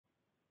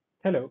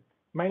Hello,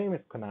 my name is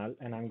Kunal,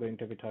 and I'm going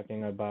to be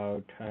talking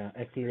about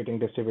accelerating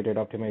distributed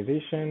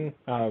optimization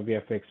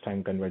via fixed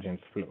time convergence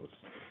flows.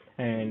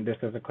 And this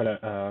is a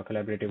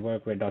collaborative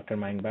work with Dr.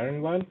 Mayank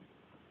Baranwal.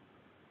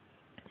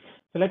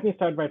 So let me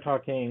start by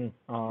talking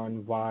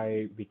on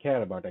why we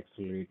care about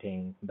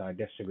accelerating the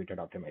distributed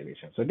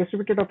optimization. So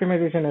distributed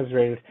optimization has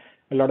raised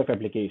a lot of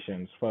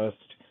applications. First,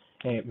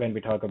 when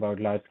we talk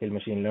about large-scale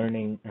machine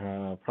learning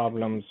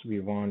problems, we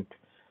want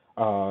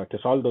to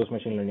solve those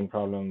machine learning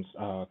problems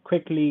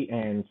quickly,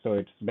 and so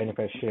it's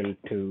beneficial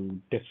to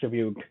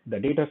distribute the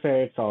data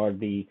sets or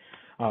the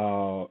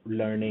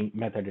learning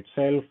method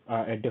itself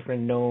at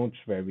different nodes,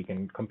 where we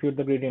can compute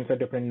the gradients at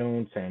different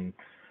nodes and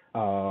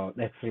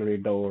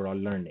accelerate the overall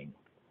learning.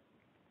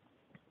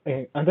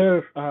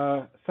 Other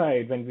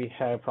side, when we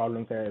have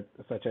problems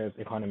such as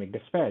economic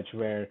dispatch,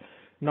 where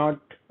not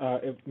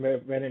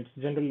when it's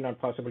generally not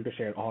possible to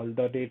share all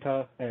the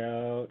data,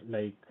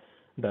 like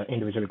the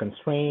individual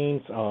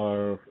constraints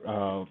or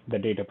the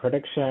data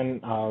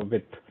production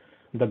with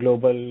the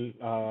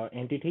global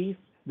entities,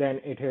 then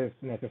it is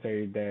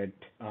necessary that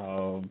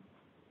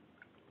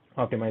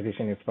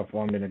optimization is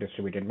performed in a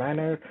distributed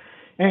manner.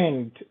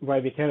 And why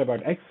we care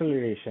about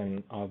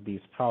acceleration of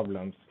these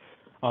problems,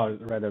 or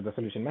rather the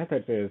solution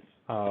methods, is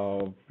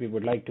we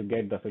would like to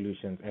get the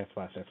solutions as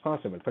fast as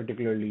possible,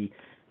 particularly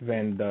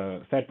when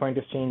the set point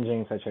is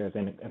changing, such as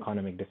in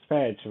economic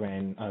dispatch,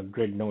 when a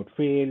grid node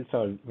fails,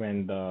 or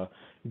when the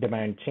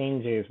demand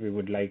changes. We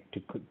would like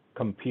to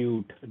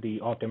compute the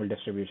optimal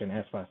distribution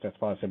as fast as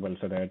possible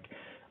so that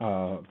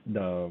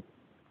the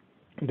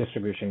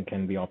distribution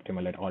can be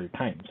optimal at all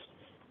times.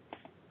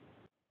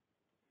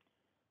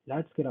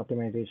 Large-scale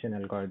optimization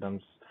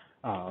algorithms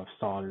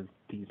solve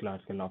these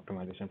large-scale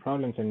optimization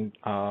problems in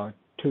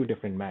two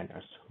different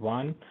manners.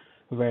 One,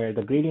 where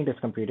the gradient is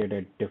computed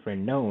at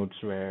different nodes,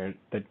 where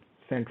the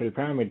central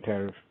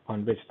parameter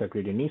on which the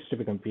gradient needs to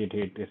be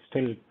computed is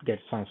still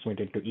gets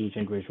transmitted to each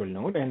individual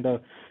node, and the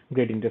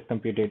gradient is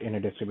computed in a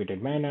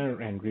distributed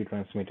manner and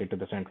retransmitted to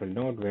the central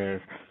node,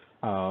 where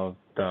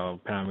the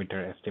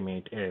parameter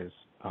estimate is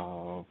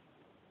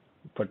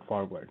put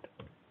forward.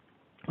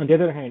 On the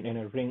other hand, in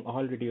a ring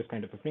all reduced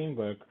kind of a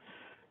framework,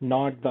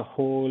 not the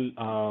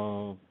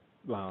whole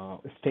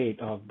state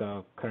of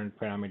the current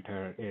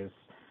parameter is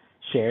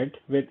shared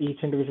with each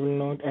individual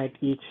node at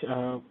each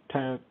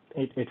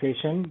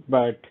iteration,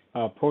 but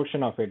a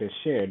portion of it is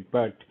shared,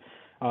 but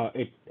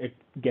it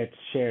gets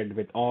shared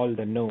with all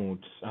the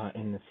nodes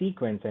in the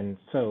sequence. And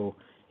so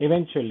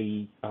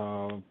eventually,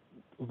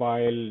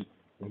 while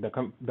the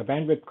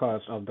bandwidth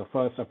cost of the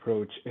first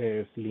approach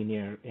is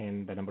linear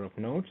in the number of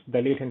nodes,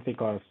 the latency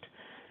cost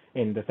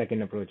in the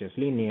second approach is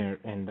linear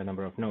in the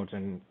number of nodes.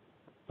 And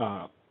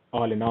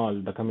all in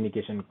all, the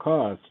communication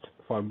cost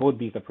for both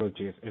these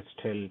approaches, it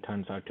still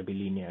turns out to be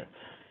linear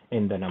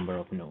in the number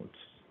of nodes.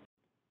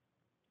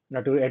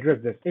 Now, to address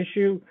this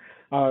issue,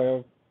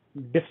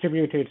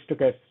 distributed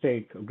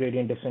stochastic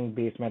gradient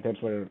descent-based methods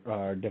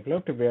were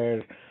developed,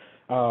 where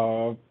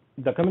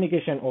the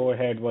communication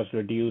overhead was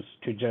reduced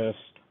to just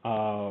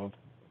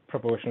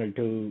proportional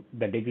to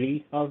the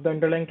degree of the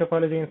underlying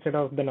topology instead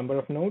of the number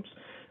of nodes,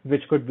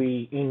 which could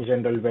be, in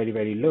general, very,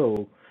 very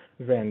low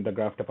when the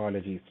graph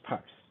topology is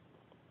sparse.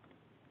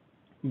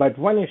 But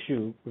one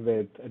issue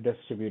with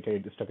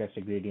distributed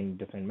stochastic gradient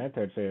descent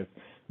methods is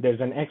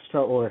there's an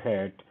extra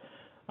overhead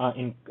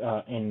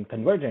in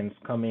convergence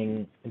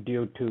coming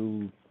due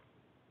to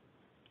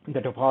the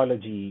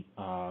topology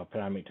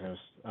parameters,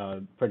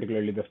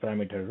 particularly this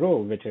parameter rho,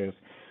 which is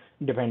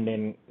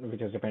dependent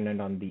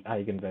on the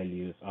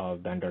eigenvalues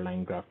of the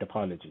underlying graph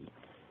topology.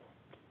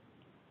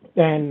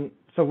 And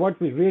so what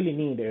we really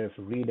need is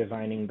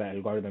redesigning the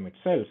algorithm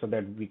itself so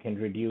that we can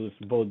reduce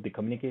both the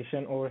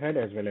communication overhead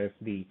as well as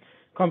the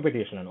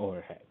computational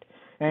overhead.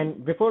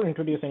 And before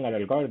introducing our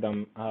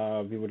algorithm,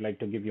 we would like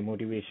to give you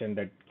motivation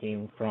that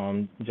came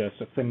from just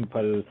a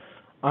simple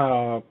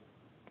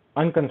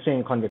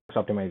unconstrained convex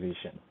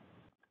optimization.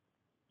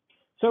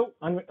 So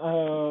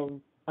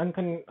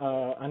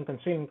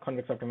unconstrained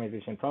convex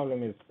optimization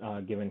problem is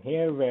given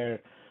here, where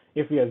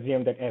if we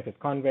assume that f is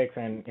convex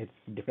and it's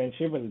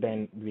differentiable,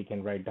 then we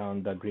can write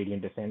down the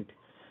gradient descent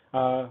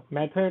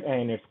method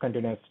and its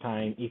continuous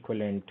time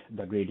equivalent,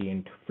 the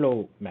gradient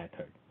flow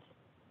method.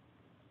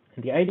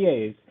 And the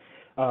idea is,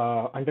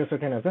 under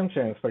certain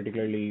assumptions,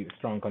 particularly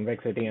strong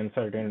convexity and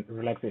certain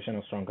relaxation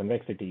of strong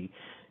convexity,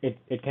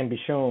 it can be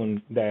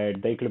shown that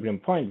the equilibrium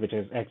point, which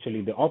is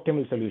actually the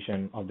optimal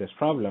solution of this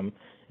problem,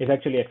 is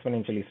actually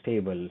exponentially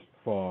stable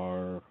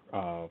for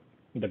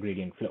the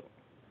gradient flow.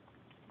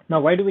 Now,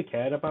 why do we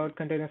care about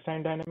continuous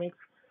time dynamics?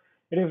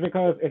 It is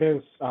because it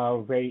is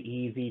very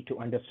easy to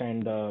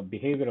understand the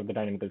behavior of the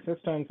dynamical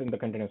systems in the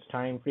continuous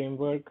time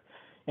framework.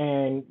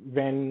 And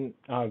when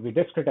we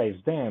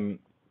discretize them,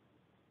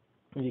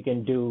 we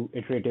can do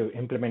iterative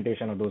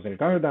implementation of those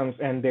algorithms.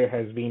 And there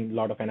has been a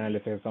lot of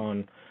analysis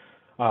on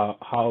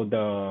how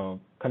the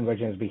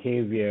convergence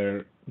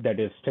behavior that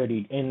is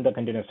studied in the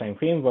continuous time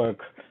framework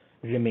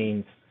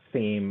remains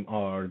same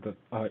or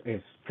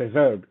is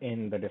preserved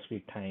in the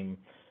discrete time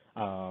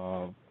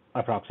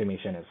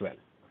approximation as well.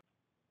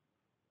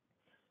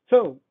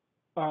 So,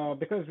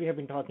 because we have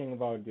been talking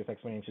about this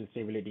exponential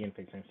stability and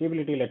fixed time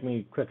stability, let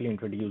me quickly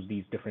introduce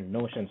these different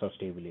notions of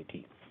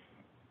stability.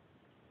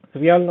 So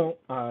we all know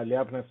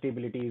Lyapunov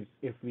stability is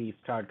if we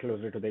start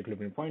closer to the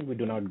equilibrium point, we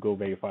do not go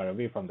very far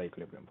away from the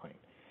equilibrium point.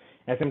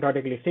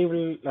 Asymptotically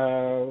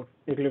stable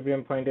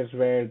equilibrium point is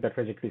where the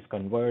trajectories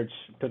converge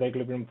to the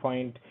equilibrium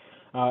point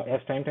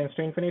as time tends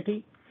to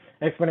infinity.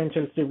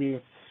 Exponential stability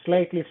is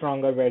slightly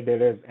stronger where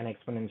there is an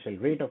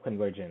exponential rate of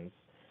convergence.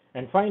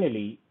 And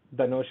finally,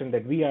 the notion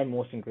that we are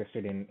most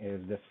interested in is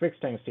this fixed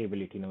time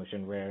stability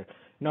notion, where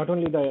not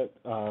only the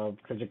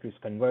trajectories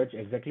converge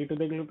exactly to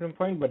the equilibrium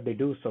point, but they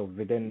do so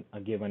within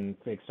a given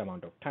fixed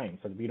amount of time.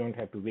 So we don't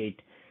have to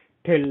wait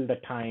till the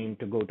time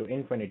to go to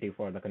infinity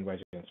for the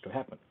convergence to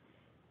happen.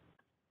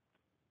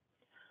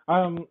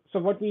 So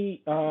what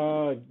we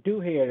do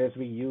here is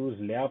we use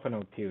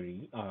Lyapunov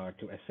theory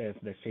to assess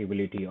the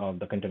stability of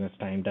the continuous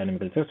time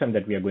dynamical system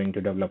that we are going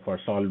to develop for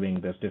solving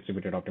this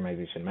distributed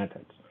optimization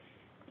methods.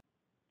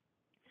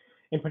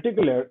 In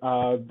particular,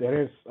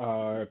 there is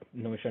a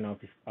notion of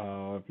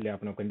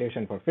Lyapunov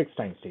condition for fixed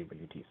time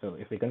stability. So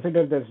if we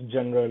consider this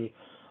general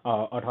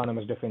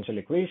autonomous differential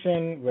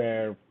equation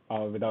where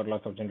without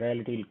loss of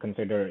generality,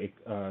 consider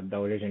the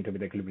origin to be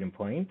the equilibrium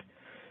point,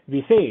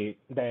 we say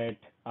that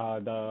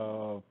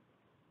the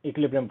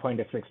equilibrium point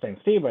is fixed time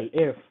stable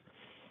if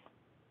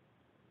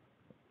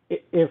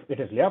it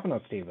is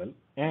Lyapunov stable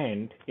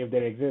and if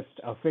there exists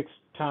a fixed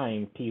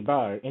time t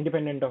bar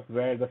independent of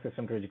where the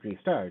system trajectory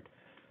starts,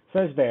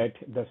 such that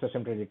the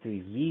system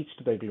trajectory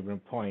reached the equilibrium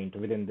point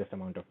within this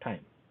amount of time.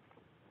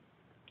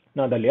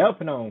 Now, the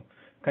Lyapunov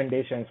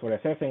conditions for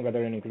assessing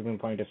whether an equilibrium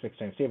point is fixed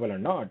time stable or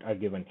not are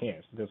given here.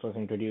 So this was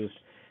introduced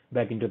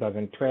back in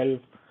 2012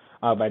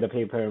 by the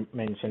paper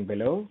mentioned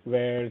below,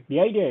 where the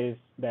idea is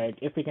that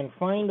if we can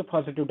find a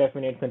positive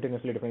definite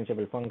continuously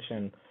differentiable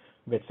function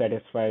which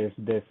satisfies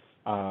this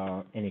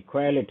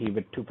inequality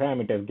with two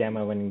parameters,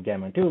 gamma 1 and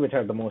gamma 2, which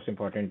are the most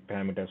important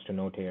parameters to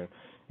note here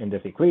in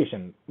this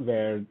equation,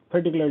 where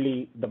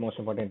particularly the most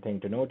important thing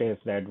to note is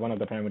that one of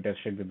the parameters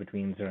should be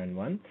between 0 and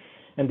 1,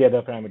 and the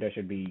other parameter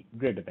should be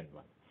greater than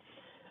 1.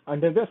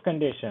 Under this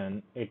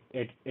condition, it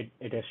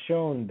is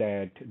shown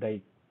that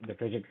the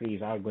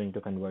trajectories are going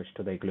to converge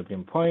to the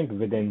equilibrium point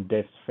within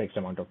this fixed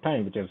amount of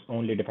time, which is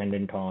only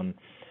dependent on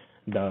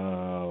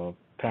the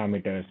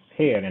parameters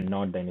here and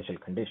not the initial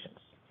conditions.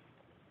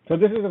 So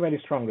this is a very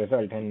strong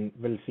result, and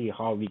we'll see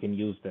how we can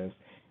use this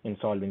in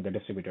solving the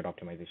distributed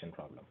optimization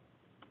problem.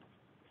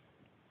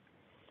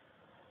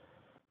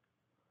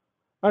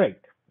 All right,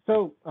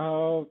 so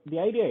the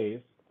idea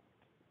is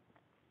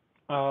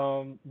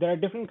there are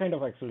different kind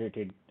of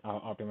accelerated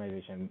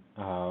optimization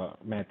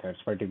methods.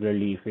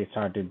 Particularly, if we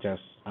started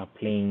just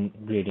plain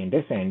gradient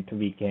descent,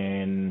 we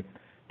can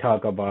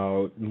talk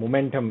about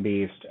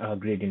momentum-based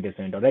gradient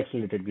descent, or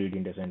accelerated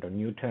gradient descent, or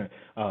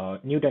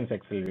Newton's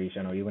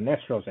acceleration, or even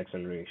Nestrov's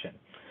acceleration.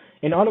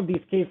 In all of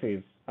these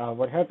cases,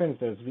 what happens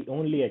is we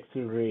only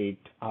accelerate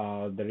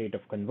the rate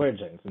of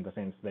convergence, in the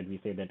sense that we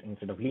say that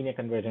instead of linear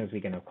convergence,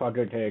 we can have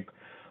quadratic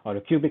or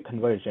a cubic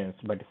convergence,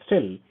 but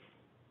still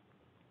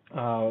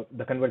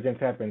the convergence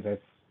happens as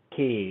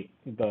k,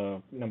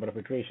 the number of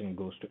iterations,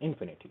 goes to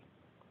infinity.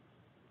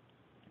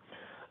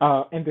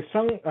 And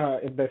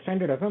the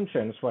standard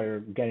assumptions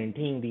for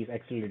guaranteeing these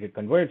accelerated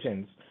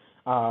convergence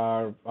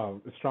are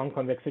strong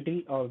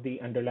convexity of the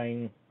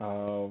underlying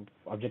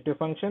objective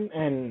function,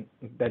 and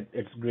that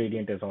its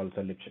gradient is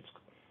also Lipschitz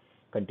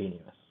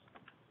continuous.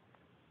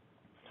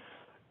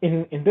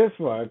 In this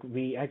work,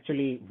 we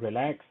actually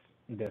relax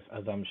this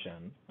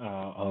assumption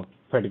of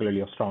particularly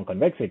of strong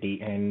convexity,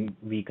 and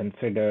we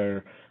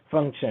consider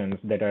functions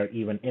that are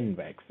even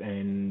invex,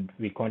 and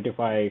we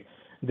quantify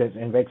this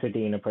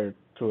convexity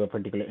through a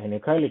particular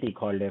inequality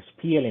called as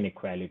PL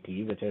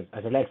inequality, which is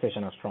a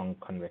relaxation of strong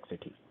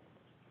convexity.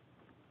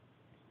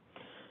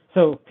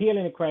 So PL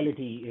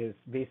inequality is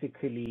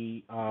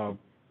basically a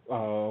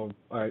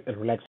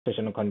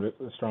relaxation of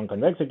strong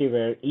convexity,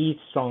 where each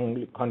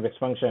strong convex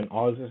function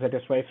also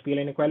satisfies PL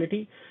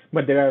inequality,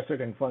 but there are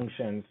certain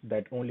functions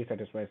that only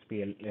satisfy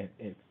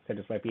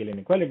PL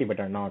inequality but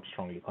are not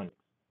strongly convex.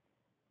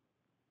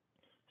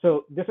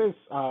 So this is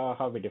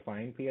how we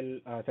define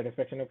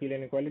satisfaction of PL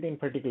inequality. In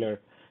particular,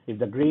 if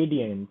the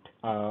gradient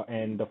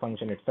and the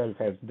function itself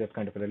has this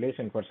kind of a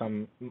relation for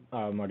some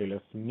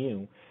modulus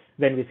mu,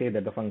 then we say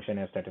that the function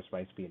S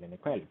satisfies PL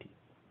inequality.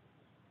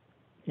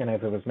 And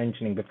as I was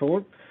mentioning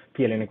before,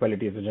 PL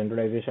inequality is a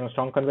generalization of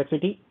strong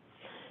convexity.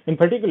 In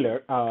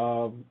particular,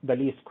 the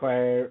least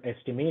square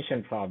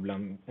estimation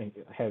problem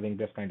having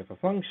this kind of a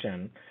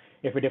function,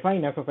 if we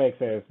define f of x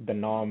as the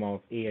norm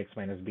of ax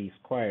minus b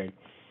squared,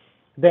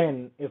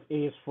 then if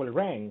A is full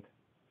rank,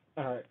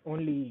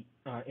 only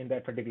in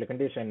that particular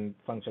condition,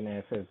 function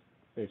S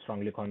is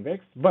strongly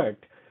convex. But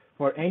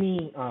for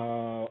any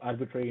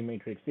arbitrary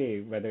matrix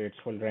A, whether it's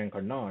full rank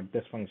or not,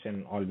 this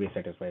function always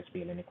satisfies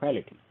PL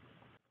inequality.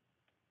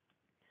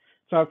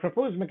 So our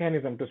proposed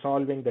mechanism to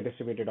solving the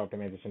distributed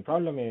optimization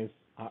problem is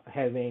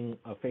having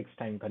a fixed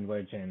time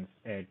convergence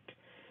at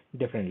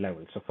different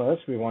levels. So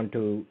first, we want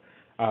to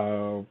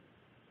uh,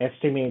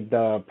 estimate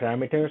the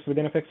parameters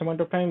within a fixed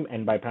amount of time,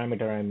 and by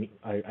parameter,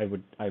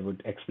 I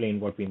would explain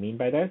what we mean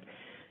by that.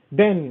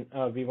 Then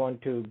we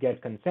want to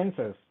get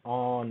consensus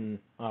on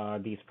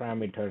these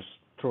parameters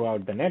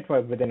throughout the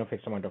network within a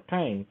fixed amount of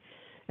time.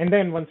 And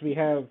then once we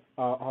have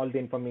all the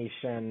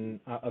information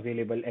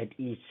available at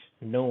each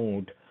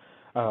node,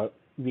 uh,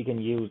 we can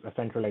use a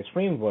centralized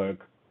framework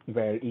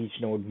where each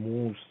node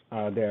moves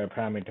their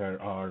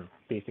parameter, or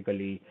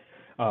basically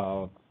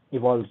uh,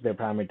 evolves their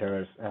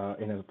parameters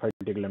in a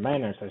particular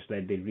manner such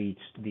that they reach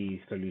the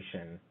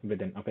solution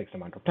within a fixed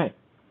amount of time.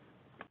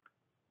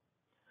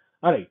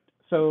 All right.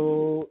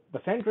 So the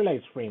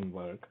centralized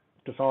framework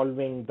to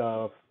solving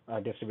the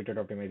distributed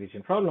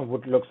optimization problem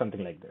would look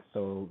something like this.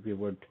 So we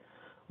would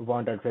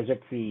want our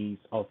trajectories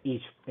of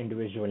each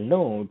individual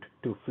node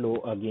to flow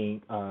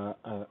again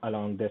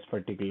along this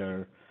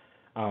particular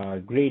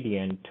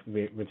gradient,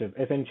 which is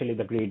essentially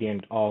the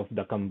gradient of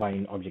the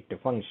combined objective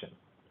function.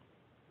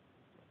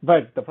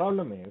 But the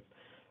problem is,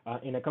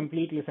 in a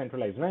completely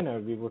centralized manner,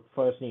 we would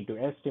first need to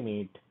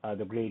estimate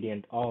the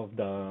gradient of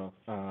the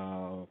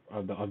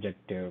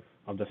objective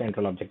of the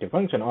central objective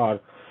function, or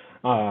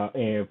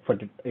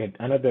put it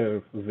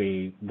another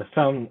way, the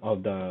sum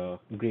of the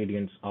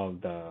gradients of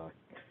the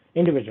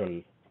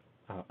individual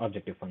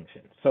objective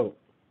function. So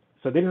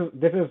this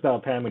is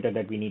the parameter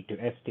that we need to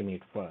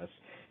estimate first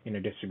in a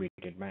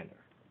distributed manner.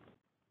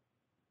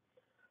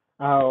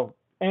 Uh,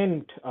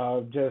 and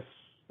just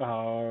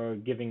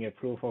giving a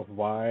proof of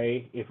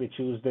why, if we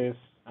choose this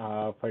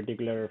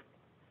particular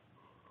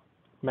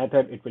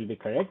method, it will be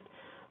correct.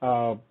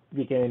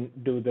 We can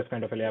do this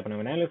kind of a Lyapunov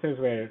analysis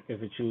where if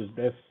we choose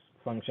this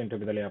function to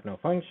be the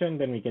Lyapunov function,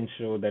 then we can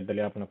show that the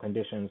Lyapunov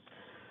conditions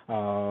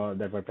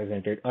that were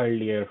presented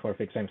earlier for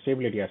fixed time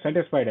stability are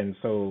satisfied, and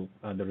so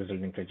the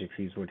resulting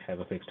trajectories would have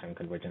a fixed time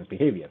convergence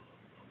behavior.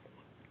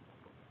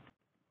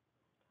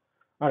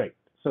 All right.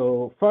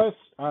 So first,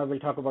 we'll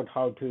talk about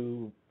how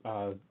to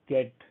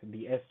get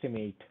the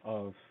estimate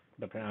of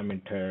the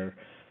parameter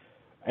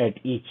at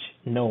each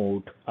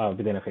node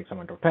within a fixed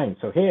amount of time.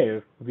 So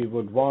here we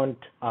would want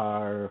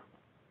our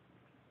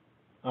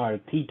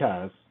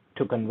thetas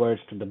to converge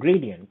to the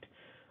gradient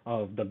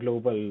of the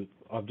global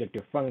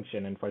objective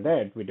function, and for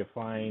that we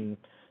define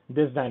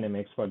this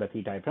dynamics for the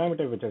theta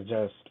parameter, which is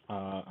just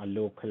a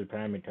local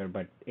parameter,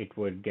 but it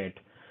would get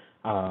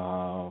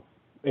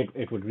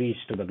it would reach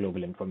to the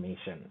global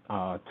information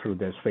through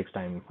this fixed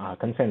time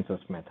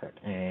consensus method.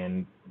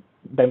 And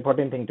the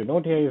important thing to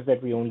note here is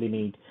that we only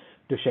need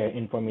to share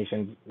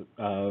information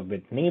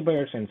with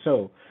neighbors, and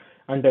so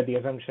under the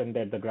assumption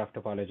that the graph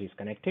topology is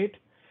connected,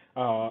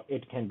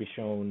 it can be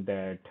shown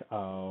that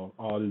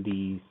all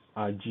these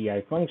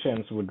GI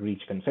functions would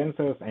reach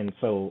consensus, and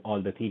so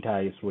all the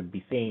thetas would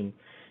be same,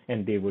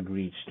 and they would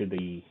reach to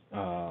the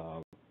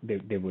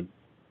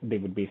they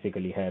would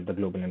basically have the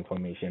global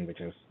information, which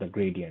is the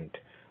gradient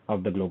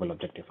of the global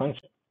objective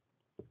function.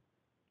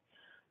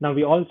 Now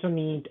we also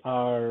need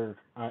our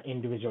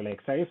individual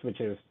xi's, which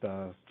is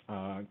the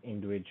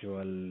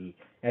individual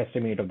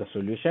estimate of the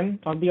solution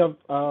of the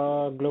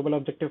global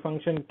objective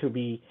function, to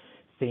be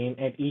same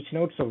at each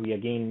node. So we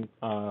again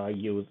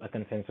use a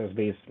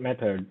consensus-based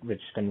method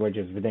which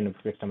converges within a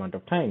fixed amount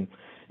of time.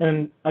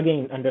 And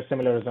again, under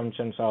similar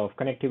assumptions of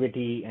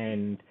connectivity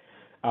and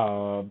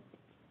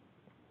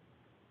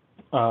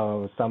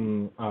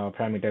some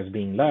parameters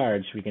being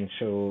large, we can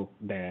show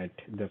that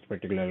this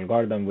particular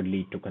algorithm would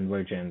lead to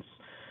convergence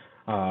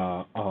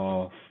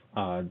of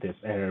this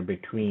error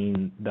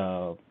between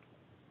the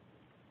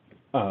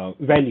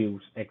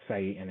values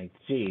xi and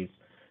xj's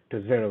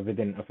to 0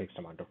 within a fixed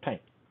amount of time.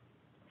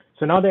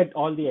 So now that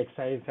all the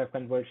xi's have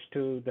converged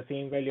to the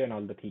same value and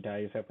all the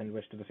thetas have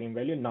converged to the same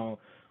value, now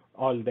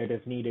all that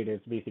is needed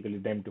is basically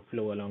them to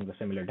flow along the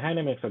similar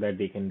dynamics so that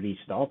they can reach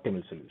the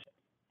optimal solution.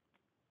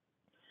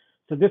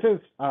 So this is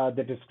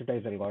the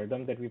discretized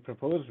algorithm that we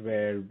proposed,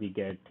 where we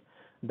get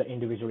the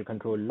individual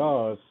control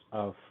laws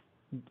of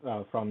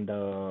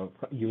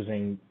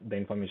using the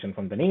information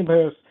from the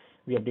neighbors.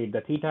 We update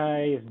the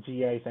thetas,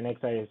 gi's, and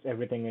xi's,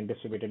 everything in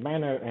distributed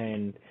manner,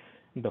 and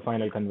the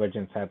final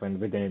convergence happened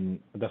within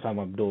the sum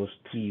of those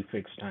three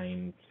fixed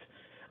times,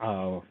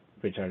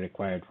 which are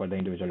required for the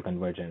individual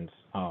convergence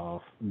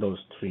of those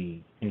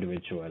three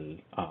individual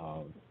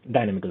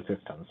dynamical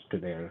systems to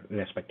their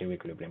respective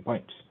equilibrium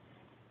points.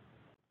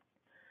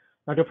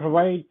 Now, to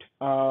provide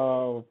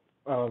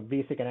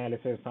basic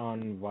analysis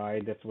on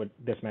why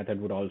this method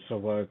would also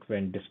work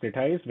when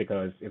discretized,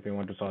 because if we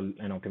want to solve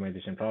an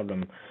optimization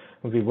problem,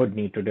 we would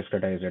need to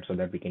discretize it so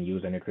that we can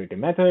use an iterative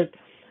method.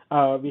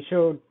 We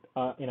showed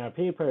in our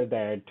paper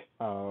that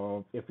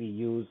if we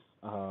use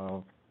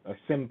a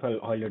simple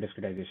Euler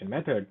discretization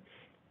method,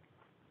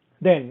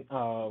 then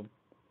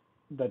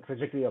the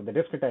trajectory of the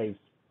discretized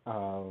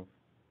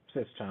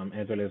system,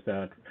 as well as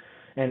the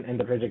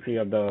trajectory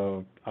of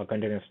the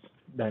continuous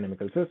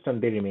dynamical system,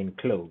 they remain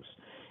closed.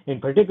 In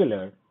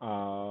particular,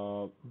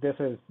 this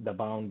is the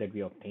bound that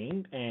we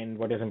obtained, and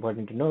what is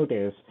important to note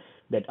is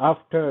that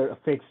after a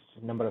fixed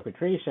number of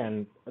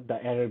iterations,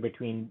 the error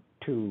between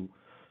two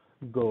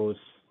goes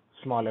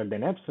smaller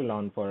than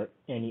epsilon for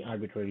any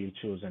arbitrarily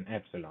chosen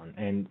epsilon.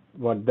 And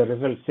what the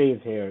result says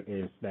here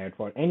is that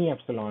for any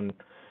epsilon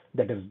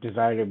that is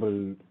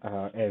desirable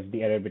as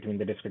the error between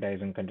the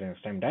discretized and continuous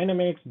time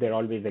dynamics, there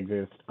always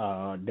exists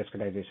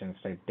discretization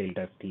step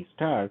delta t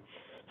star,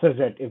 such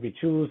that if we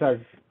choose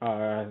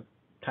our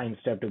time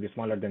step to be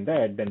smaller than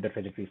that, then the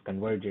trajectories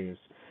converges,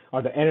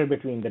 or the error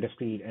between the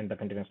discrete and the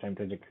continuous time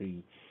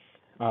trajectory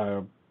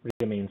uh,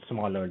 remains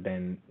smaller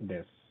than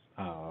this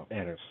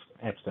error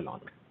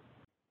epsilon.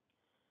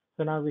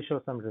 So now we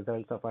show some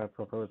results of our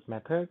proposed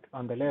method.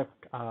 On the left,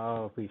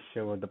 we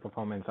show the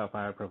performance of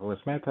our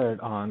proposed method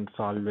on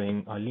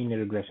solving a linear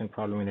regression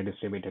problem in a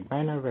distributed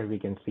manner, where we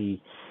can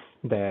see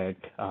that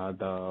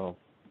all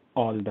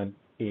the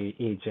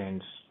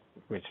agents,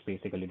 which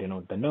basically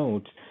denote the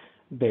nodes,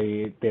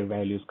 their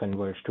values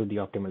converge to the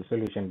optimal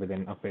solution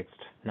within a fixed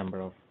number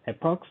of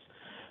epochs.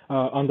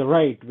 On the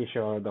right, we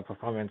show the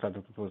performance of the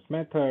proposed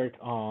method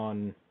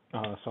on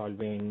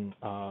solving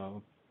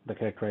the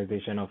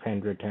characterization of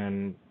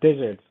handwritten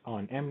digits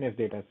on MNIST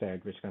data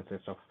set, which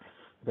consists of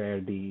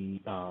where the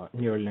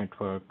neural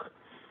network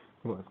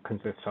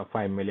consists of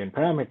 5 million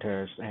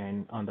parameters.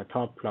 And on the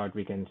top plot,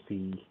 we can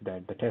see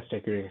that the test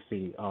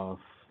accuracy of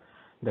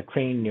the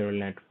trained neural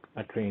net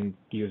trained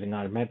using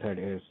our method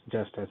is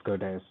just as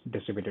good as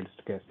distributed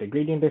stochastic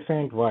gradient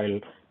descent, while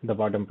the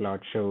bottom plot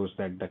shows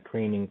that the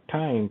training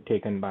time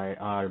taken by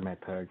our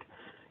method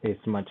is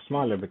much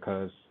smaller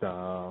because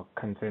the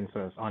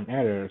consensus on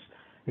errors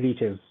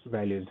reaches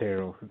value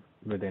 0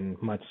 within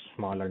much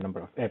smaller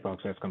number of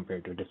epochs as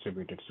compared to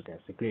distributed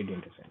stochastic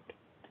gradient descent.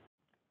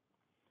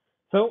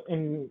 So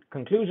in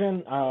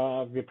conclusion,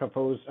 we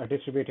propose a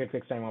distributed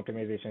fixed time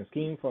optimization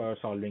scheme for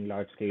solving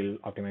large-scale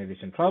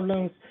optimization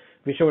problems.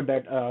 We showed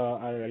that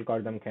our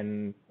algorithm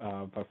can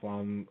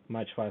perform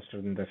much faster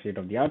than the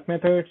state-of-the-art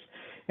methods,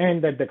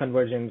 and that the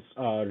convergence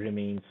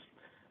remains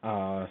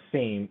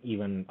same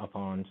even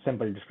upon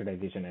simple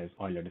discretization as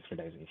Euler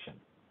discretization.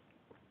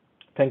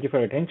 Thank you for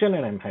your attention,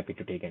 and I'm happy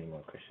to take any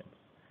more questions.